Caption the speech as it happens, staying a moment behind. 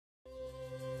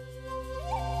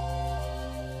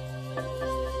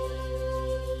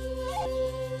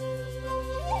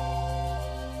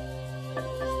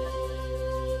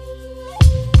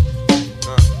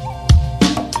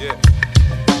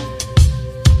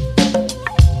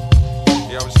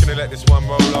let this one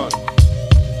roll on.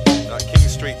 Like King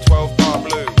Street 12-bar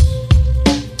blues.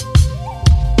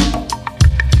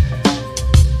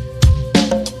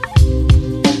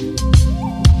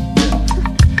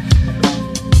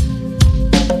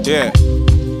 Yeah.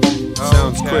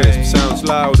 Sounds crisp, sounds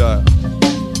louder.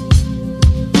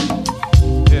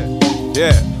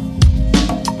 Yeah.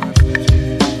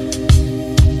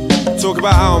 Talk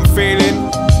about how I'm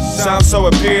feeling. Sounds so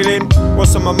appealing.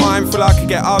 What's on my mind? Feel like I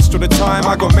get asked all the time.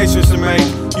 I got measures to make.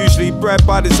 Usually bred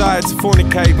by desire to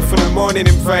fornicate, but for the morning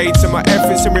invades and my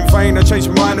efforts are in vain. I changed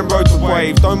my mind and rode the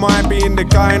wave. Don't mind being the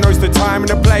guy who knows the time and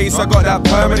the place. I got that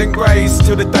permanent grace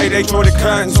till the day they draw the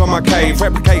curtains on my cave.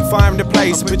 Replicate fire in the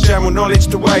place, but general knowledge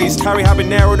to waste. Carry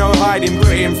habanero, no hiding,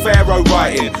 pretty and pharaoh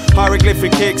writing.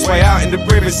 Hieroglyphic kicks way out in the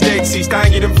river Styx. He's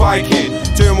Stangy and Viking,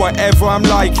 doing whatever I'm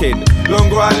liking.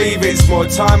 Longer I leave it, it's more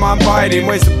time I'm biding.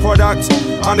 Where's the product?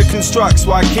 Under constructs,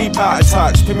 why I keep out of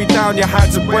touch. Pin me down, your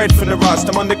hands are bred from the rust.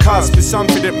 I'm on the cusp, it's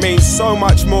something that means so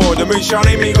much more. The moon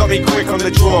shining me got me quick on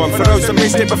the draw. And for those that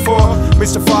missed it before,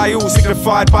 mystify all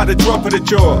signified by the drop of the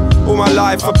jaw. All my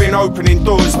life I've been opening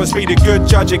doors. Must be the good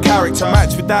judge of character.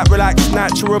 Match with that relaxed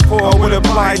natural rapport. Will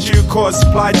apply in due course,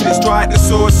 supply till it's dry at the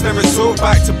source. Never resort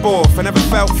back to Borth. I never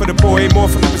felt for the boy, more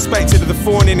from the perspective of the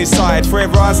thorn in his side.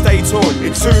 Forever I stay torn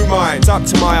in two minds. Up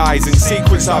to my eyes in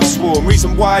sequence I've sworn.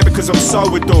 Reason why, because I'm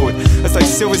so adored. As they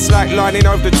silver slack lining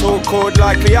over the talk cord.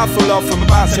 Likely I fall off, I'm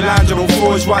about to land on all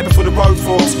fours right before the road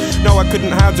forks. No, I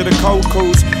couldn't handle the cold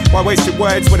calls. Why wasted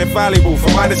words when they're valuable?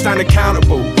 From I understand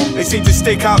accountable. They seem to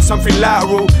stick out something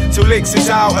lateral till Ixer's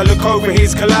out. I look over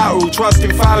his collateral, trust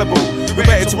infallible. We're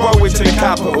better to roll into the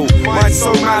capital. Mind's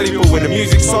so malleable when the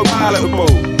music's so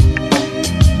palatable.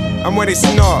 And when it's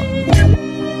not.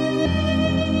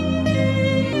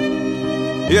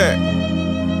 Yeah.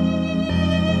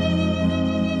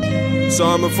 So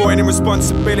I'm avoiding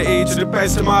responsibility to the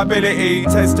best of my ability.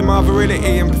 Testing my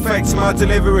virility and perfecting my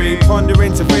delivery.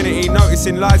 Pondering divinity,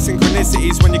 noticing light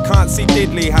synchronicities when you can't see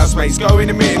diddly. Housemates go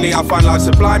intermittently. I find life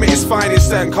sublime at its finest.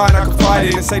 Certain kind I confide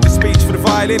in and save the speech for the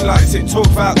violin. Likes it, talk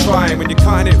about trying. When you're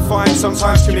cutting it fine,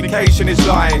 sometimes communication is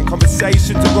lying.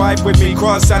 Conversation to ride with me,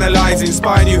 cross-analysing,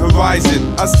 spying new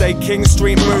horizon. I stay King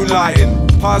Street moonlighting.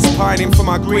 Past pining for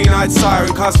my green-eyed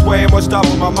siren. Cast away and washed up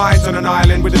with my mind on an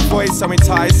island. With a voice so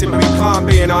enticing, but we can't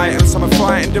be an item. Some are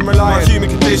frightened and reliant. My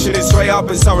human condition is straight up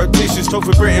and surreptitious. Talk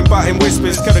for Britain but in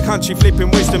whispers. Got the country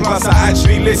flipping wisdom, plus I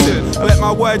actually listen. I let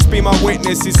my words be my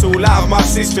witness. It's all out of my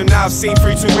system. Now I've seen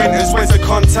through 2 winters. Where's the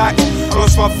contact? I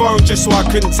lost my phone just so I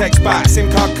couldn't text back.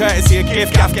 SIM card courtesy, a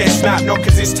gift, gaff get snapped. Not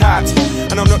cause it's tapped.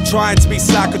 And I'm not trying to be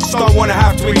slack, I just don't wanna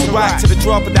have to interact. To the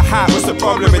drop of the hat, what's the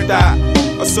problem with that?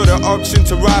 I saw the option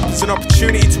to rap as an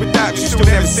opportunity to adapt. You still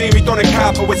never see me don a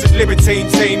cap, I was a libertine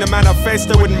teen. The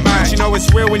manifesto wouldn't match. You know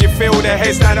it's real when you feel their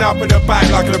heads stand up at the back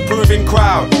like an approving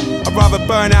crowd. I'd rather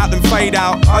burn out than fade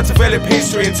out. I develop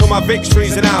history until my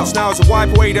victory's announced. Now as I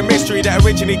wipe away the mystery that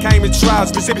originally came in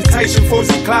shrouds. Precipitation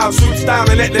falls in clouds, swoops down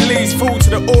and let the leaves fall to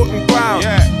the autumn ground.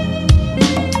 Yeah.